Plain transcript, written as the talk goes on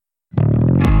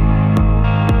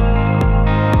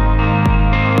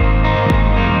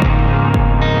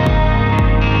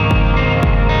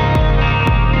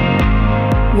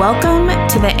Welcome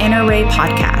to the Inner Ray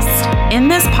podcast. In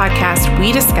this podcast,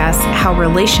 we discuss how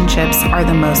relationships are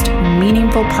the most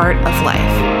meaningful part of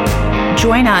life.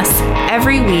 Join us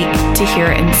every week to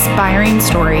hear inspiring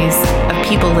stories of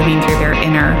people living through their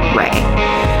inner ray.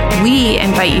 We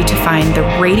invite you to find the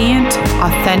radiant,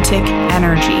 authentic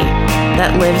energy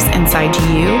that lives inside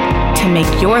you to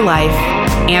make your life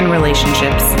and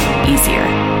relationships easier.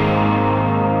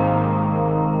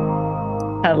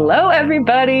 Hello,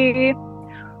 everybody.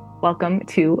 Welcome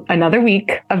to another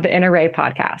week of the Inner Ray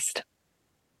podcast.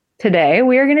 Today,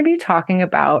 we are going to be talking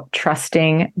about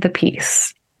trusting the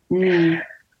peace.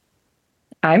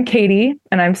 I'm Katie,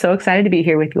 and I'm so excited to be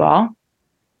here with you all.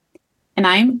 And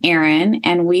I'm Erin,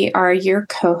 and we are your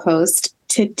co-host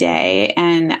today.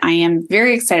 And I am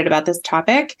very excited about this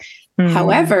topic.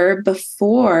 However,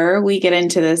 before we get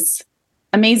into this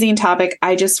amazing topic,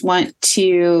 I just want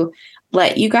to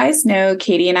let you guys know,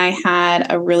 Katie and I had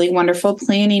a really wonderful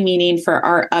planning meeting for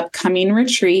our upcoming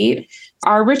retreat.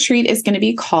 Our retreat is going to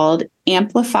be called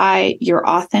Amplify Your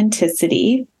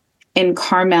Authenticity in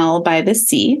Carmel by the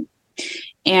Sea.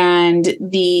 And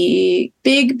the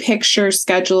big picture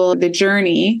schedule, the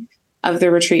journey of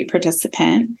the retreat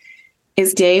participant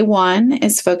is day one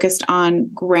is focused on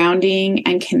grounding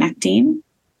and connecting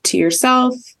to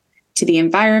yourself, to the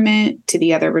environment, to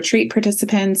the other retreat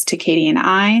participants, to Katie and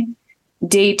I.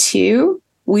 Day two,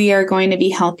 we are going to be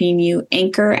helping you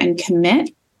anchor and commit.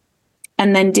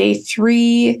 And then day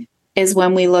three is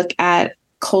when we look at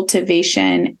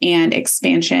cultivation and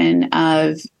expansion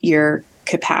of your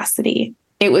capacity.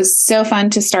 It was so fun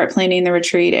to start planning the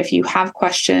retreat. If you have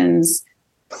questions,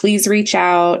 please reach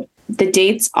out. The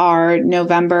dates are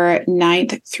November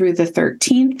 9th through the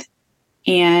 13th.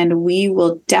 And we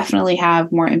will definitely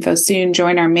have more info soon.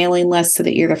 Join our mailing list so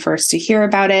that you're the first to hear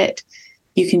about it.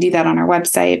 You can do that on our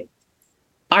website.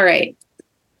 All right,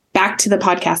 back to the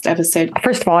podcast episode.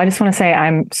 First of all, I just want to say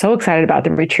I'm so excited about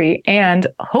the retreat, and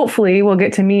hopefully we'll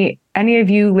get to meet any of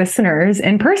you listeners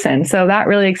in person. So that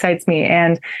really excites me.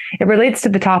 And it relates to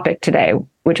the topic today,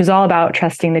 which is all about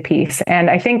trusting the peace. And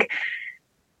I think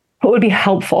what would be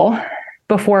helpful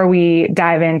before we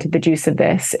dive into the juice of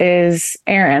this is,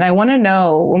 Erin, I want to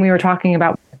know, when we were talking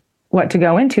about what to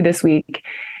go into this week,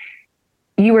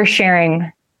 you were sharing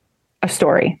a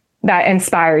story that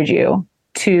inspired you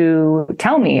to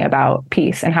tell me about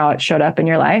peace and how it showed up in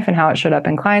your life and how it showed up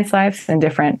in clients' lives and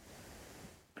different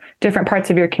parts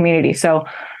of your community. So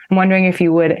I'm wondering if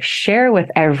you would share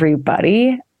with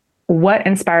everybody what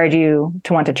inspired you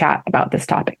to want to chat about this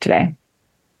topic today.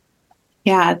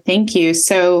 Yeah, thank you.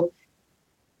 So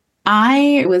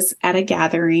I was at a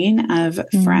gathering of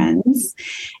friends,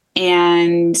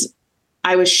 and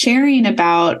I was sharing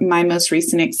about my most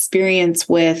recent experience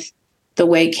with the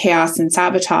way chaos and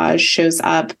sabotage shows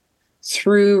up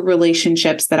through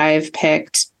relationships that I've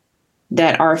picked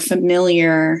that are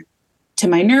familiar to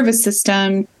my nervous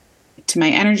system, to my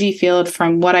energy field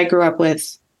from what I grew up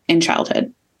with in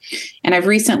childhood. And I've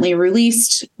recently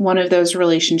released one of those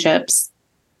relationships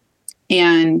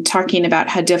and talking about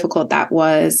how difficult that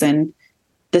was and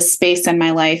the space in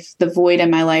my life, the void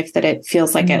in my life that it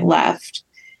feels like it left.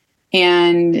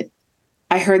 And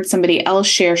I heard somebody else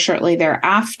share shortly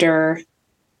thereafter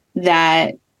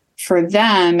that for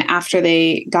them, after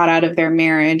they got out of their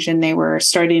marriage and they were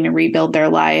starting to rebuild their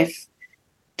life,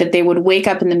 that they would wake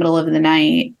up in the middle of the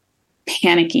night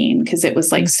panicking because it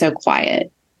was like so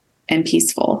quiet and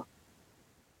peaceful.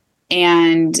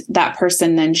 And that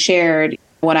person then shared,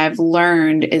 what I've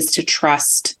learned is to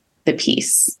trust the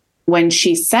peace. When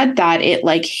she said that, it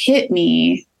like hit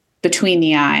me between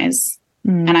the eyes.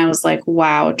 And I was like,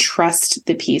 wow, trust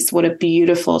the peace. What a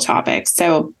beautiful topic.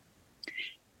 So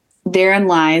therein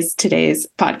lies today's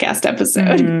podcast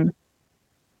episode.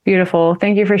 Beautiful.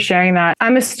 Thank you for sharing that.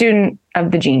 I'm a student of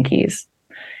the Gene Keys,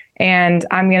 and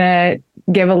I'm going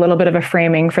to give a little bit of a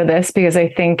framing for this because I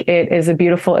think it is a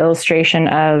beautiful illustration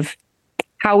of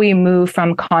how we move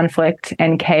from conflict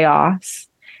and chaos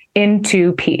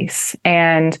into peace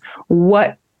and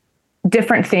what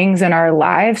different things in our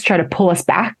lives try to pull us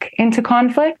back into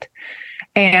conflict,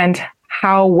 and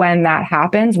how, when that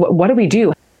happens, what do we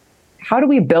do? How do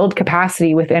we build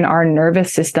capacity within our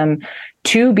nervous system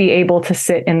to be able to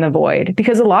sit in the void?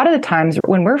 Because a lot of the times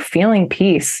when we're feeling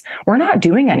peace, we're not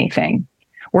doing anything.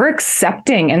 We're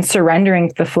accepting and surrendering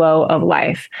to the flow of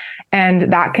life.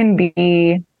 And that can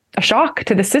be a shock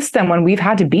to the system when we've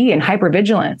had to be in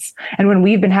hypervigilance and when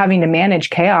we've been having to manage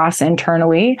chaos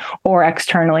internally or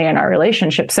externally in our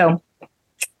relationship. So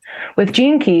with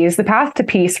Gene Keys, the path to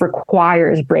peace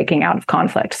requires breaking out of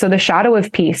conflict. So the shadow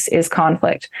of peace is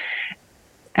conflict.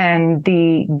 And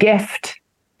the gift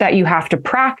that you have to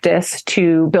practice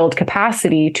to build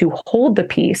capacity to hold the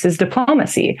peace is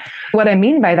diplomacy. What I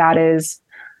mean by that is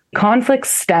conflict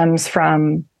stems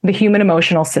from the human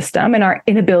emotional system and our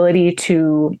inability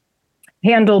to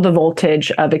handle the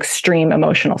voltage of extreme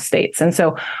emotional states. And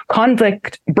so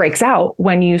conflict breaks out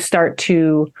when you start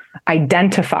to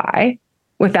identify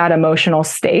with that emotional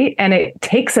state. And it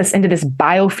takes us into this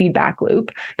biofeedback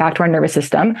loop back to our nervous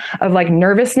system of like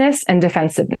nervousness and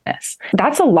defensiveness.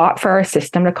 That's a lot for our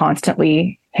system to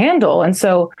constantly handle. And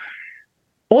so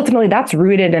ultimately that's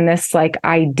rooted in this like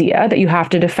idea that you have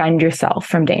to defend yourself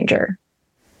from danger.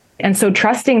 And so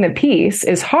trusting the peace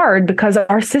is hard because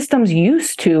our system's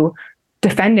used to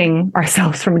defending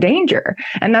ourselves from danger.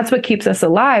 And that's what keeps us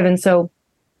alive. And so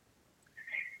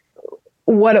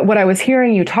what I was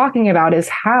hearing you talking about is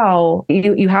how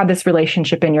you had this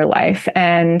relationship in your life,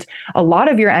 and a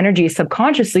lot of your energy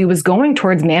subconsciously was going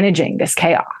towards managing this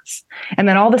chaos. And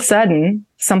then all of a sudden,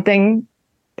 something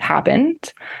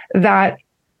happened that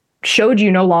showed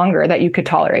you no longer that you could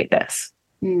tolerate this.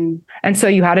 And so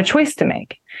you had a choice to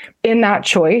make. In that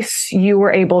choice, you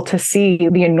were able to see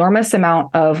the enormous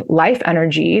amount of life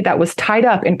energy that was tied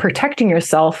up in protecting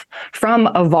yourself from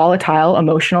a volatile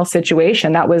emotional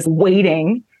situation that was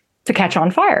waiting to catch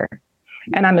on fire.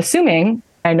 And I'm assuming,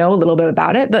 I know a little bit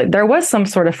about it, but there was some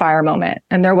sort of fire moment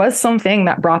and there was something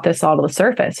that brought this all to the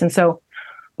surface. And so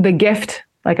the gift,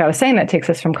 like I was saying, that takes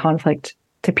us from conflict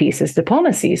to peace is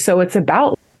diplomacy. So it's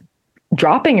about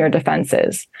dropping your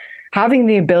defenses, having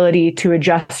the ability to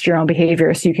adjust your own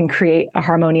behavior so you can create a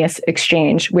harmonious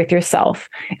exchange with yourself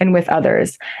and with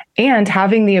others, and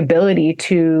having the ability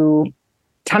to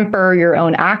temper your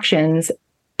own actions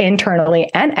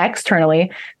internally and externally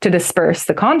to disperse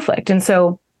the conflict. And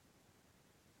so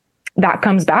that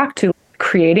comes back to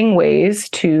creating ways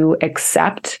to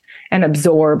accept and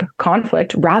absorb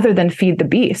conflict rather than feed the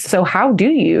beast. So how do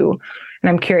you, and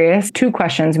I'm curious, 2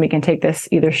 questions, and we can take this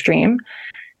either stream,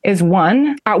 is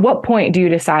 1, at what point do you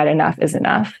decide enough is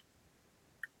enough?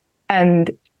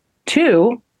 And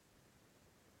 2,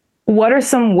 what are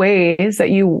some ways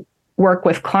that you work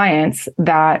with clients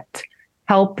that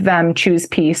help them choose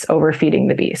peace over feeding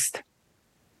the beast?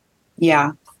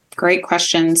 Yeah, great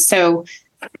question. So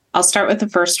I'll start with the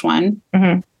first one.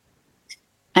 Mm-hmm.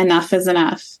 Enough is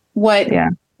enough.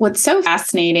 What's so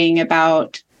fascinating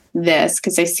about this,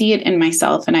 because I see it in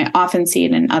myself and I often see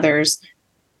it in others,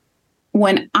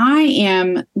 when I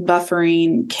am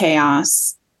buffering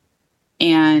chaos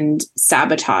and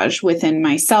sabotage within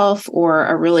myself, or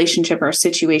a relationship or a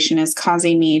situation is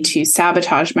causing me to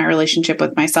sabotage my relationship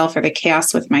with myself or the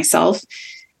chaos with myself,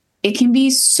 it can be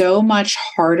so much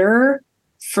harder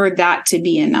for that to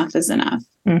be enough is enough.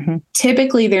 Mm-hmm.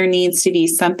 Typically, there needs to be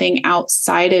something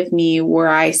outside of me where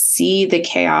I see the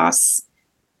chaos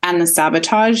and the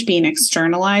sabotage being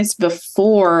externalized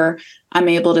before I'm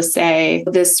able to say,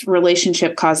 this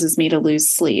relationship causes me to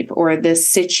lose sleep, or this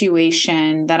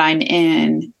situation that I'm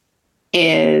in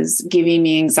is giving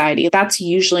me anxiety. That's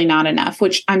usually not enough,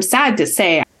 which I'm sad to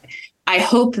say. I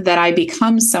hope that I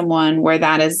become someone where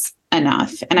that is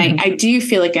enough. And mm-hmm. I do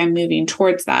feel like I'm moving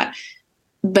towards that.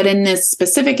 But in this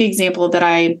specific example that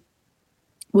I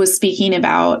was speaking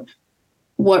about,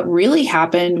 what really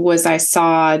happened was I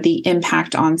saw the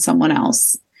impact on someone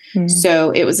else. Mm-hmm.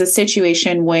 So it was a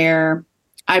situation where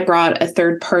I brought a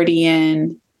third party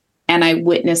in and I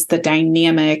witnessed the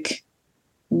dynamic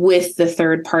with the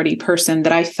third party person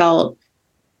that I felt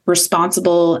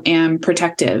responsible and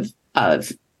protective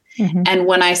of. Mm-hmm. And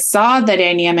when I saw the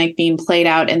dynamic being played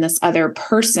out in this other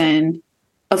person,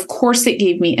 of course, it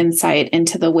gave me insight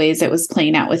into the ways it was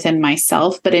playing out within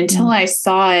myself. But until I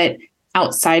saw it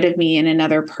outside of me in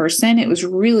another person, it was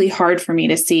really hard for me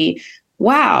to see,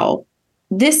 wow,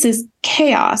 this is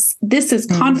chaos. This is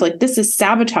conflict. This is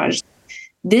sabotage.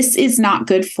 This is not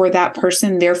good for that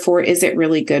person. Therefore, is it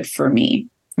really good for me?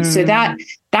 So that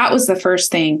was the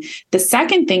first thing. The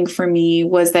second thing for me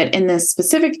was that in this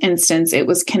specific instance, it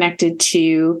was connected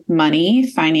to money,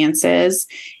 finances,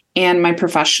 and my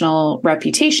professional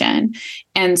reputation.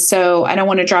 And so I don't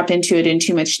want to drop into it in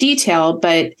too much detail,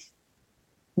 but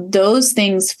those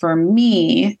things for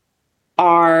me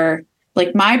are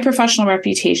like my professional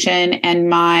reputation and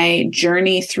my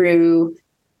journey through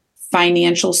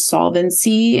financial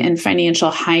solvency and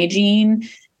financial hygiene.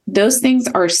 Those things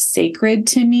are sacred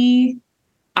to me.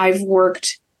 I've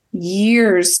worked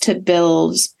years to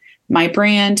build my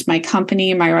brand, my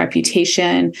company, my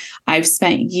reputation. I've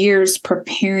spent years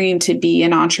preparing to be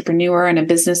an entrepreneur and a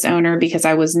business owner because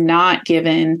I was not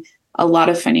given a lot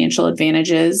of financial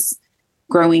advantages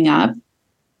growing up.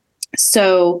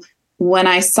 So when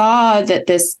I saw that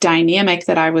this dynamic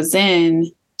that I was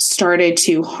in started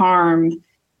to harm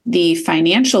the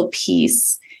financial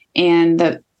piece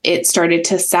and it started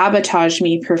to sabotage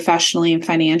me professionally and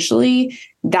financially,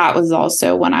 that was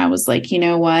also when I was like, you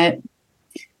know what?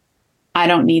 I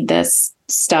don't need this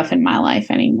stuff in my life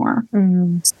anymore.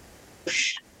 Mm-hmm.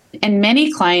 And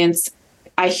many clients,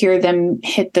 I hear them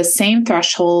hit the same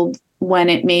threshold when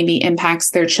it maybe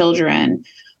impacts their children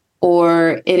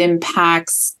or it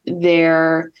impacts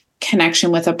their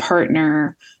connection with a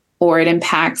partner or it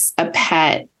impacts a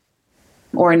pet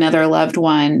or another loved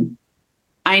one.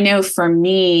 I know for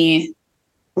me,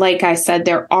 like I said,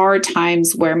 there are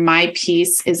times where my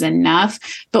peace is enough,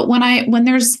 but when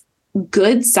there's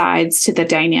good sides to the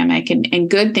dynamic and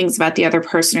good things about the other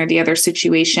person or the other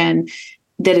situation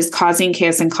that is causing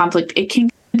chaos and conflict, it can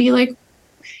be like,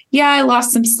 yeah, I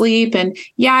lost some sleep and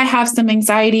yeah, I have some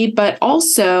anxiety, but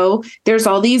also there's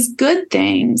all these good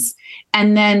things.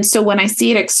 And then, so when I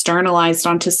see it externalized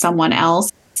onto someone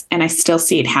else and I still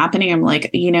see it happening, I'm like,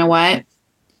 you know what? I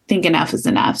think enough is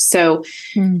enough. So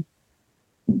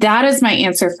that is my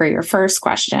answer for your first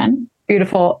question.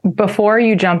 Beautiful. Before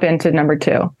you jump into number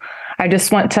 2, I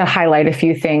just want to highlight a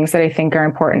few things that I think are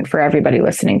important for everybody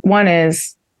listening. One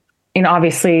is,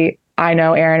 obviously, I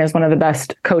know Erin is one of the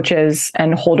best coaches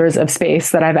and holders of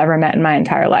space that I've ever met in my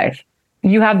entire life.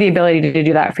 You have the ability to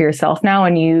do that for yourself now,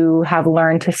 and you have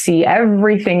learned to see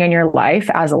everything in your life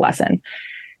as a lesson.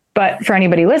 But for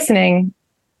anybody listening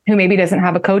who maybe doesn't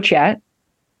have a coach yet,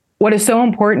 what is so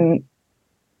important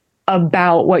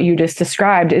about what you just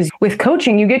described is with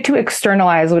coaching, you get to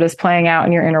externalize what is playing out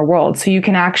in your inner world. So you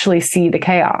can actually see the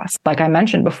chaos, like I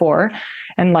mentioned before.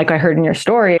 And like I heard in your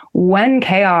story, when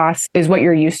chaos is what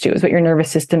you're used to, is what your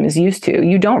nervous system is used to,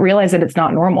 you don't realize that it's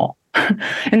not normal.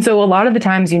 And so a lot of the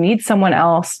times you need someone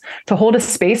else to hold a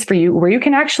space for you where you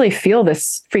can actually feel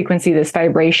this frequency, this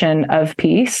vibration of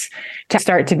peace to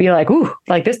start to be like, ooh,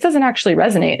 like this doesn't actually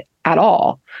resonate at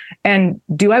all. And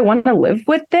do I want to live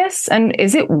with this? And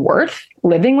is it worth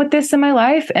living with this in my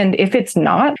life? And if it's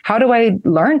not, how do I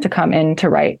learn to come into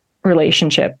right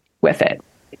relationship with it?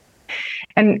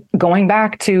 And going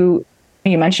back to,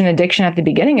 you mentioned addiction at the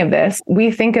beginning of this,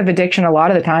 we think of addiction a lot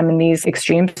of the time in these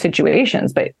extreme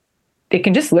situations, but it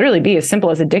can just literally be as simple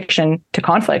as addiction to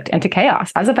conflict and to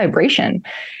chaos as a vibration.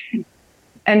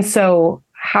 And so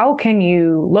how can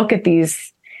you look at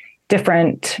these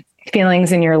different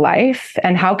feelings in your life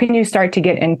and how can you start to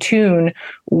get in tune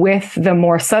with the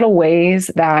more subtle ways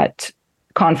that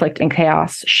conflict and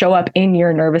chaos show up in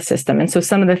your nervous system? And so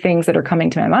some of the things that are coming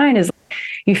to my mind is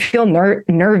you feel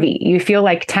nervy, you feel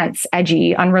like tense,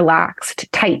 edgy, unrelaxed,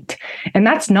 tight. And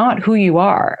that's not who you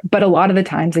are. But a lot of the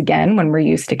times, again, when we're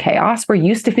used to chaos, we're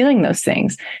used to feeling those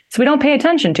things. So we don't pay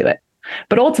attention to it.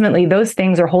 But ultimately, those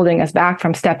things are holding us back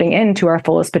from stepping into our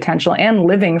fullest potential and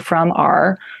living from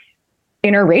our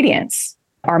inner radiance,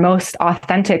 our most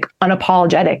authentic,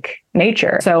 unapologetic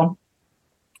nature. So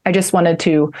I just wanted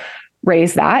to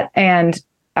raise that. And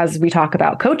as we talk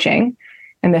about coaching,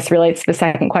 and this relates to the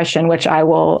second question, which I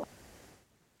will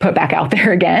put back out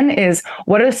there again, is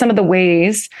what are some of the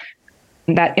ways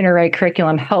that Inner Ray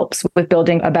curriculum helps with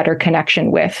building a better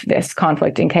connection with this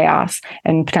conflict and chaos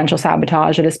and potential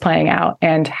sabotage that is playing out?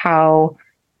 And how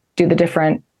do the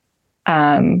different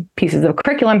pieces of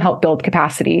curriculum help build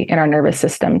capacity in our nervous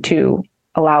system to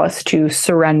allow us to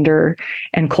surrender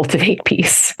and cultivate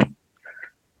peace?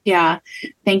 Yeah.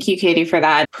 Thank you, Katie, for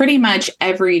that. Pretty much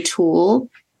every tool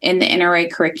in the Inner Ray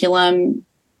curriculum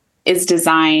is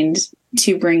designed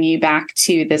to bring you back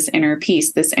to this inner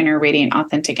peace, this inner radiant,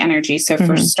 authentic energy. So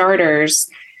for starters,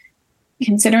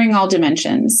 considering all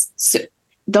dimensions, so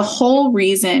the whole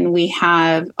reason we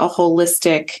have a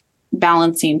holistic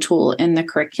balancing tool in the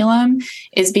curriculum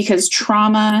is because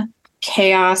trauma,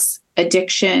 chaos,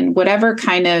 addiction, whatever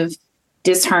kind of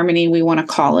disharmony we want to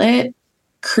call it,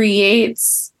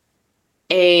 creates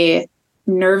a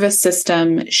nervous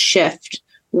system shift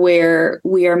where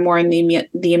we are more in the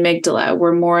amygdala,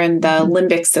 we're more in the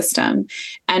limbic system.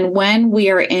 And when we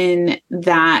are in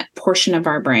that portion of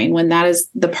our brain, when that is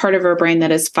the part of our brain that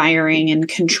is firing and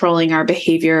controlling our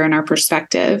behavior and our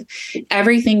perspective,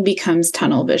 everything becomes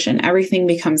tunnel vision, everything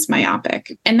becomes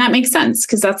myopic. And that makes sense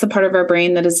because that's the part of our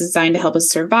brain that is designed to help us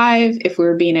survive. If we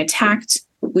were being attacked,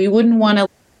 we wouldn't want to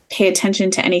pay attention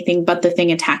to anything but the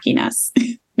thing attacking us.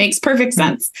 Makes perfect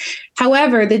sense.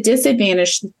 However, the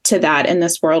disadvantage to that in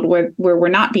this world where we're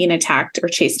not being attacked or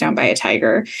chased down by a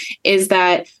tiger is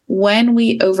that when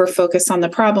we overfocus on the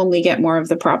problem, we get more of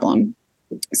the problem.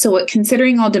 So what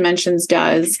Considering All Dimensions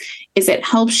does is it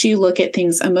helps you look at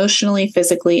things emotionally,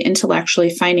 physically, intellectually,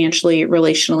 financially,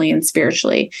 relationally, and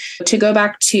spiritually. To go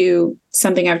back to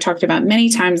something I've talked about many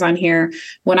times on here,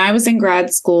 when I was in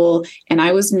grad school and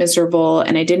I was miserable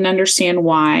and I didn't understand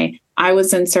why, I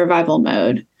was in survival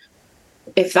mode.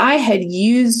 If I had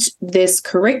used this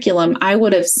curriculum, I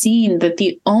would have seen that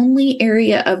the only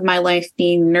area of my life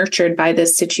being nurtured by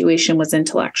this situation was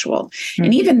intellectual. Mm-hmm.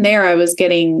 And even there, I was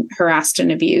getting harassed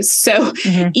and abused. So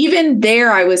even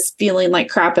there, I was feeling like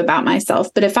crap about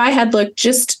myself. But if I had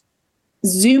just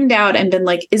zoomed out and been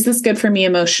like, is this good for me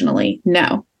emotionally?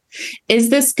 No. Is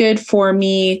this good for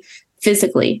me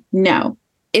physically? No.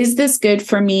 Is this good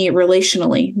for me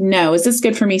relationally? No. Is this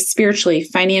good for me spiritually,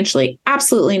 financially?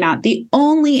 Absolutely not. The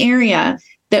only area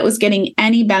that was getting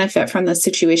any benefit from this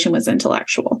situation was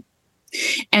intellectual.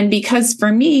 And because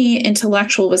for me,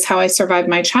 intellectual was how I survived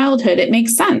my childhood, it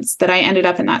makes sense that I ended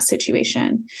up in that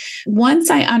situation. Once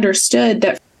I understood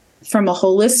that from a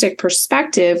holistic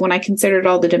perspective, when I considered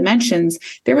all the dimensions,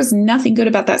 there was nothing good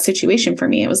about that situation for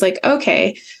me. It was like,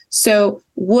 okay, so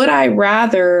would I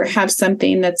rather have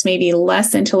something that's maybe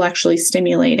less intellectually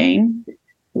stimulating,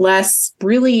 less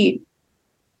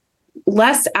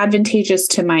advantageous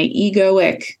to my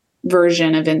egoic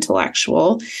version of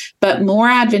intellectual, but more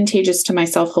advantageous to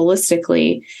myself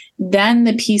holistically? Then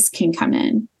the peace can come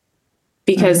in,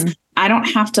 because I don't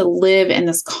have to live in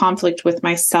this conflict with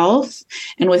myself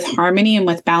and with harmony and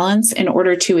with balance in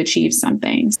order to achieve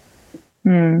something.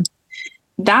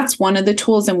 That's one of the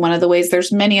tools and one of the ways.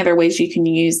 There's many other ways you can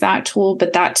use that tool,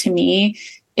 but that to me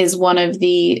is one of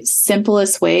the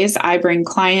simplest ways I bring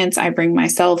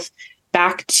myself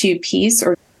back to peace,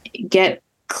 or get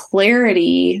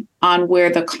clarity on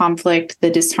where the conflict, the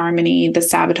disharmony, the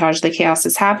sabotage, the chaos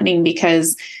is happening,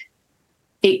 because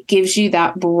it gives you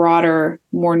that broader,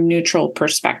 more neutral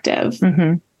perspective.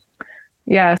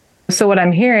 Yeah. So what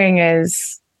I'm hearing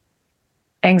is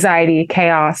anxiety,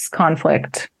 chaos,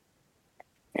 conflict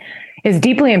is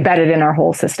deeply embedded in our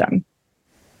whole system.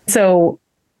 So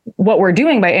what we're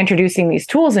doing by introducing these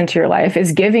tools into your life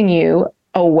is giving you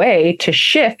a way to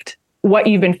shift what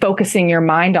you've been focusing your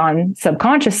mind on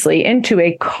subconsciously into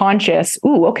a conscious,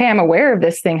 okay, I'm aware of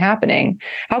this thing happening.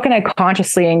 How can I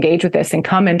consciously engage with this and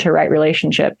come into right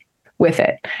relationship with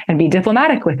it and be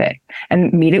diplomatic with it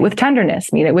and meet it with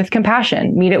tenderness, meet it with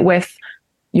compassion, meet it with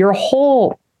your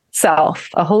whole self,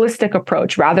 a holistic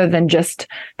approach, rather than just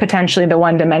potentially the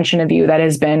one dimension of you that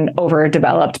has been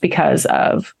overdeveloped because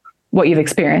of what you've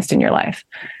experienced in your life.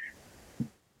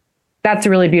 That's a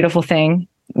really beautiful thing.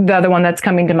 The other one that's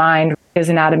coming to mind is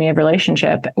Anatomy of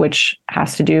Relationship, which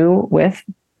has to do with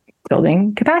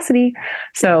building capacity.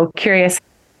 So curious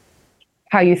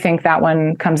how you think that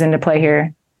one comes into play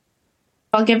here.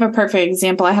 I'll give a perfect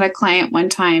example. I had a client one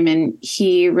time and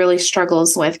he really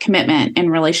struggles with commitment in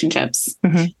relationships.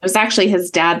 It was actually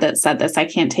his dad that said this. I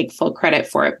can't take full credit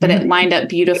for it, but it lined up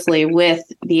beautifully with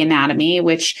the anatomy,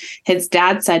 which his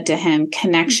dad said to him,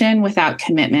 connection without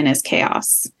commitment is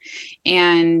chaos.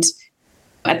 And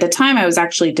at the time I was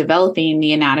actually developing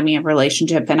the Anatomy of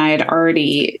Relationship, and I had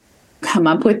already come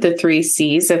up with the 3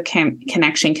 C's of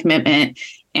connection, commitment,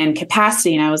 and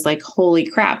capacity. And I was like, holy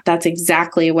crap, that's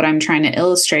exactly what I'm trying to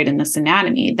illustrate in this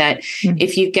anatomy, that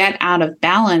if you get out of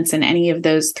balance in any of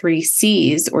those 3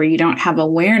 C's, or you don't have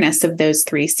awareness of those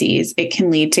 3 C's, it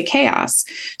can lead to chaos.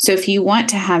 So if you want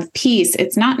to have peace,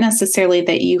 it's not necessarily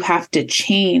that you have to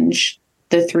change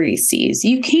the 3 C's.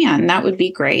 You can, that would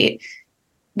be great.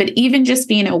 But even just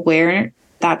being aware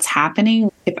that's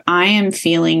happening, if I am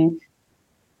feeling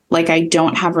like I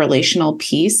don't have relational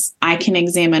peace, I can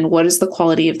examine what is the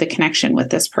quality of the connection with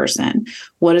this person?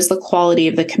 What is the quality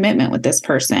of the commitment with this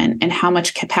person? And how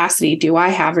much capacity do I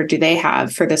have, or do they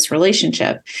have, for this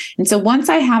relationship? And so once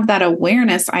I have that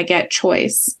awareness, I get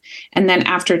choice. And then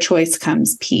after choice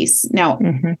comes peace. Now,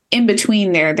 in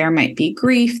between there might be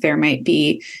grief, there might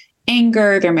be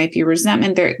anger, there might be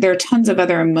resentment. There are tons of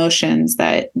other emotions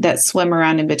that swim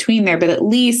around in between there. But at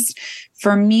least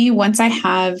for me, once I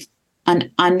have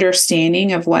an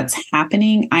understanding of what's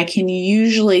happening, I can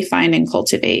usually find and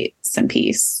cultivate some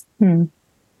peace.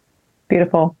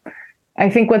 Beautiful. I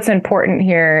think what's important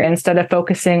here, instead of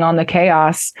focusing on the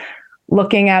chaos,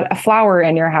 looking at a flower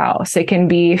in your house, it can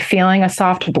be feeling a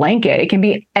soft blanket. It can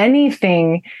be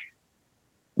anything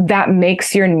that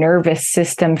makes your nervous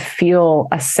system feel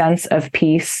a sense of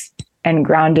peace and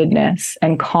groundedness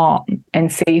and calm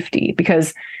and safety,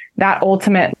 because that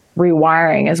ultimate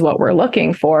rewiring is what we're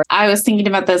looking for. I was thinking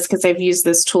about this because I've used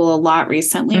this tool a lot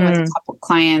recently with a couple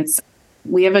clients.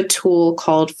 We have a tool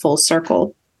called Full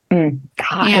Circle. God,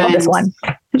 I love this one.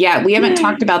 Yeah, we haven't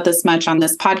talked about this much on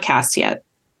this podcast yet.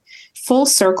 Full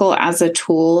circle as a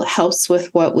tool helps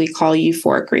with what we call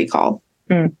euphoric recall.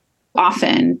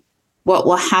 Often, what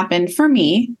will happen for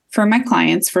me, for my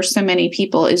clients, for so many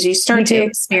people, is you start to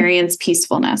experience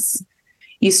peacefulness.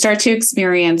 You start to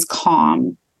experience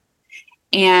calm.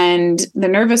 And the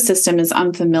nervous system is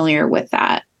unfamiliar with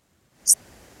that.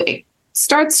 It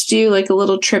starts to do like a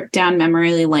little trip down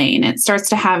memory lane. It starts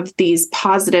to have these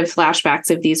positive flashbacks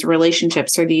of these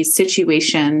relationships or these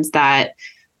situations that,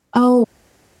 oh,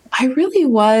 I really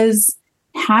was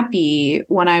happy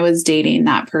when I was dating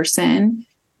that person.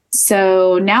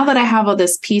 So now that I have all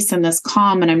this peace and this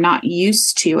calm and I'm not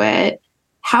used to it,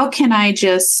 how can I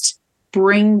just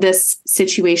bring this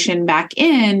situation back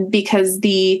in? Because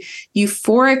the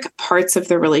euphoric parts of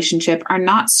the relationship are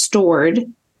not stored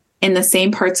in the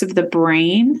same parts of the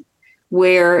brain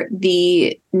where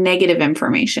the negative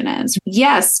information is.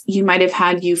 Yes, you might have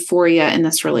had euphoria in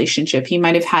this relationship. You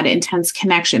might have had intense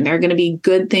connection. There are going to be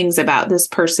good things about this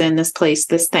person, this place,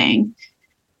 this thing.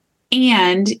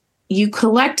 And you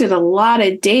collected a lot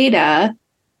of data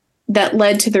that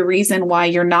led to the reason why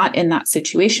you're not in that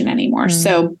situation anymore.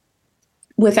 So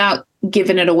without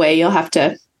giving it away, you'll have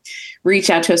to reach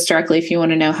out to us directly if you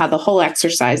want to know how the whole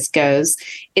exercise goes.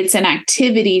 It's an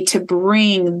activity to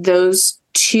bring those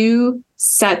two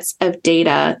sets of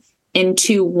data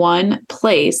into one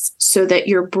place so that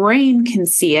your brain can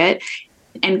see it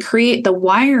and create the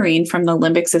wiring from the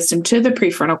limbic system to the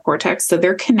prefrontal cortex so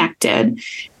they're connected.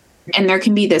 And there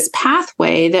can be this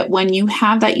pathway that when you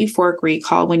have that euphoric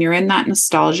recall, when you're in that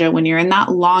nostalgia, when you're in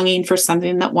that longing for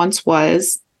something that once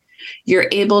was, you're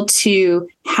able to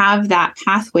have that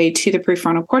pathway to the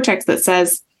prefrontal cortex that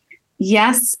says,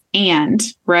 yes, and,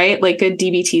 right? Like good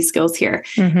DBT skills here.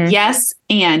 Yes,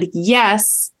 and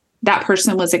yes, that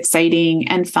person was exciting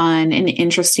and fun and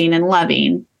interesting and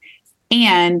loving.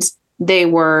 And they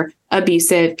were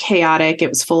abusive, chaotic. It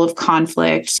was full of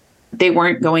conflict. They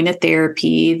weren't going to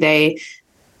therapy. They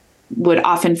would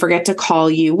often forget to call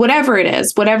you, whatever it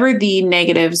is, whatever the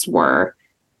negatives were.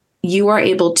 You are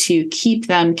able to keep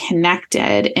them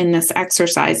connected in this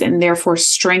exercise and therefore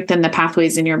strengthen the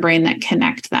pathways in your brain that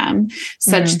connect them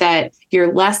such that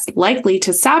you're less likely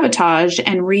to sabotage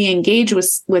and re-engage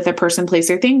with a person, place,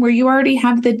 or thing where you already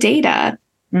have the data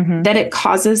that it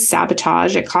causes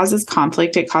sabotage, it causes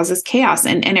conflict, it causes chaos,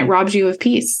 and it robs you of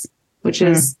peace, which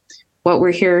is what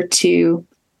we're here to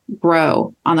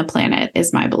grow on the planet,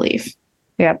 is my belief.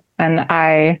 Yep. And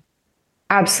I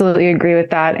absolutely agree with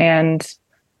that. And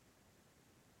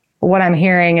what I'm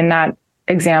hearing in that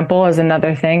example is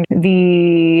another thing,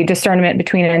 the discernment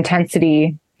between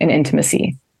intensity and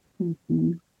intimacy.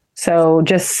 So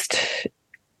just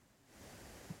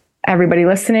everybody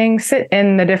listening, sit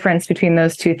in the difference between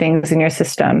those two things in your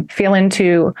system. Feel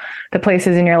into the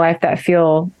places in your life that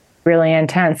feel really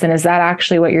intense. And is that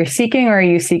actually what you're seeking, or are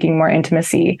you seeking more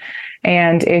intimacy?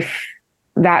 And if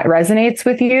that resonates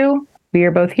with you, we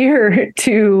are both here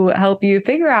to help you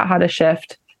figure out how to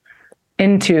shift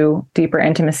into deeper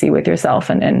intimacy with yourself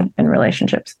and in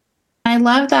relationships. I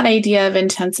love that idea of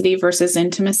intensity versus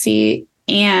intimacy.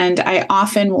 And I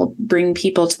often will bring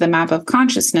people to the map of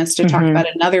consciousness to talk about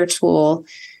another tool,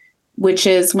 which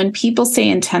is when people say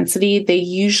intensity, they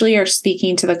usually are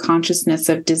speaking to the consciousness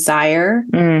of desire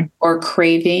or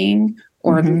craving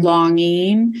or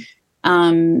longing.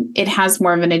 It has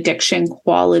more of an addiction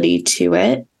quality to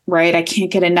it. Right? I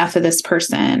can't get enough of this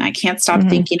person. I can't stop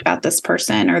thinking about this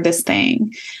person or this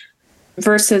thing.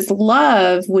 Versus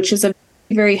love, which is a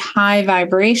very high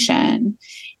vibration.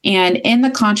 And in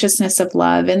the consciousness of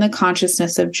love, in the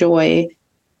consciousness of joy,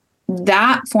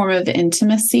 that form of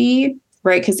intimacy,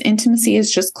 right? Because intimacy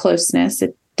is just closeness.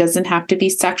 It doesn't have to be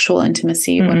sexual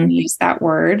intimacy when we use that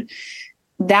word.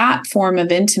 That form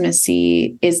of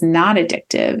intimacy is not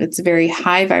addictive. It's very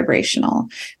high vibrational.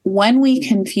 When we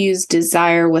confuse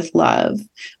desire with love,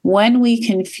 when we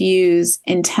confuse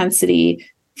intensity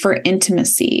for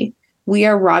intimacy, we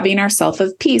are robbing ourselves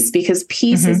of peace, because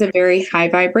peace is a very high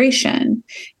vibration.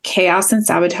 Chaos and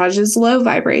sabotage is low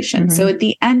vibration. So at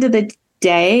the end of the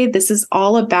day, this is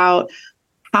all about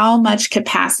how much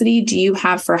capacity do you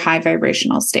have for high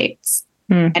vibrational states,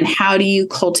 and how do you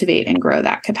cultivate and grow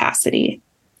that capacity?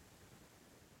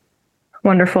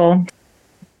 Wonderful.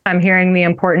 I'm hearing the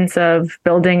importance of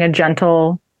building a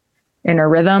gentle inner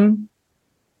rhythm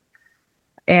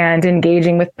and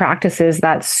engaging with practices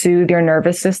that soothe your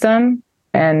nervous system.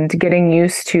 And getting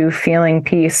used to feeling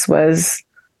peace was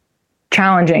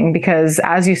challenging, because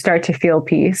as you start to feel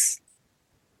peace,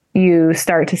 you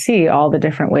start to see all the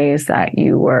different ways that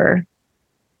you were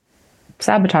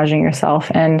sabotaging yourself.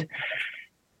 And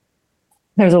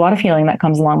there's a lot of healing that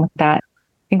comes along with that.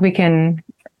 I think we can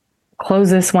close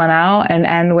this one out and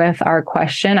end with our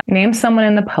question. Name someone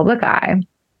in the public eye,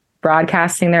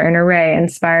 broadcasting their inner ray,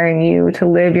 inspiring you to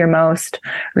live your most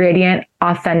radiant,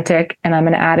 authentic, and I'm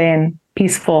going to add in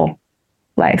peaceful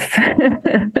life.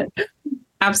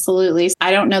 Absolutely. I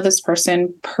don't know this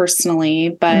person personally,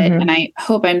 but, and I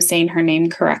hope I'm saying her name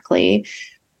correctly,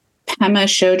 Pema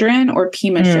Chodron or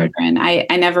Pema Chodron.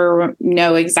 I never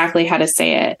know exactly how to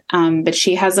say it. But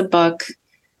she has a book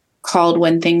called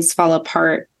When Things Fall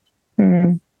Apart.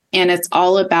 And it's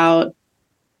all about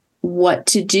what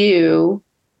to do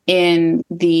in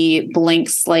the blank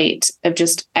slate of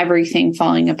just everything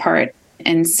falling apart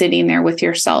and sitting there with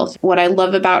yourself. What I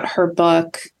love about her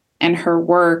book and her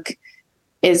work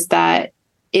is that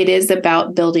it is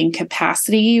about building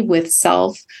capacity with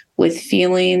self, with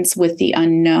feelings, with the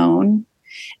unknown.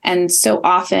 And so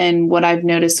often what I've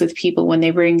noticed with people when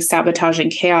they bring sabotage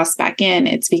and chaos back in,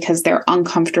 it's because they're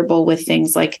uncomfortable with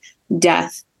things like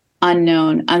death,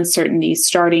 unknown, uncertainty,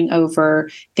 starting over,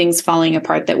 things falling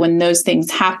apart, that when those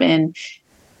things happen,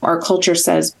 our culture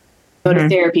says, go to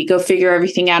therapy, go figure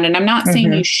everything out. And I'm not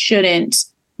saying you shouldn't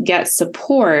get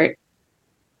support.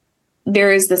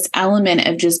 There is this element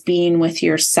of just being with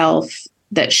yourself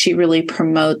that she really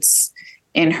promotes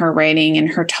in her writing, in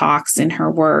her talks, in her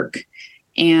work.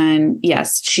 And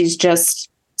yes, she's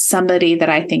just somebody that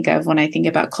I think of when I think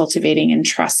about cultivating and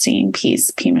trusting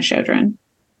peace, Pema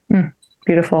Chodron.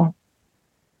 Beautiful.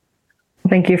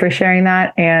 Thank you for sharing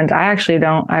that. And I actually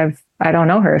don't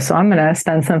know her, so I'm going to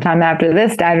spend some time after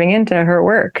this diving into her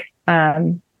work.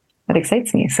 That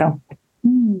excites me. So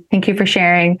thank you for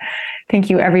sharing. Thank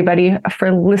you, everybody,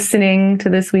 for listening to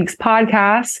this week's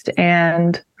podcast.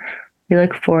 And we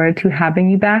look forward to having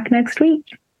you back next week.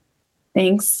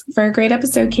 Thanks for a great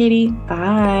episode, Katie.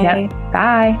 Bye. Yep.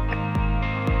 Bye.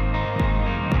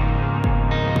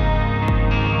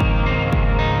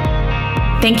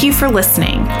 Thank you for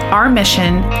listening. Our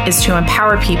mission is to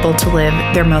empower people to live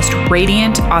their most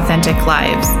radiant, authentic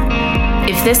lives.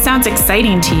 If this sounds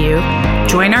exciting to you,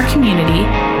 join our community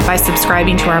by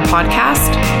subscribing to our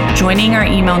podcast, joining our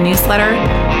email newsletter,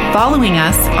 following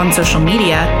us on social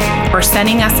media, or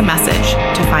sending us a message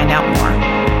to find out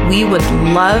more. We would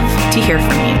love to hear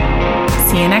from you.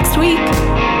 See you next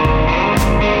week.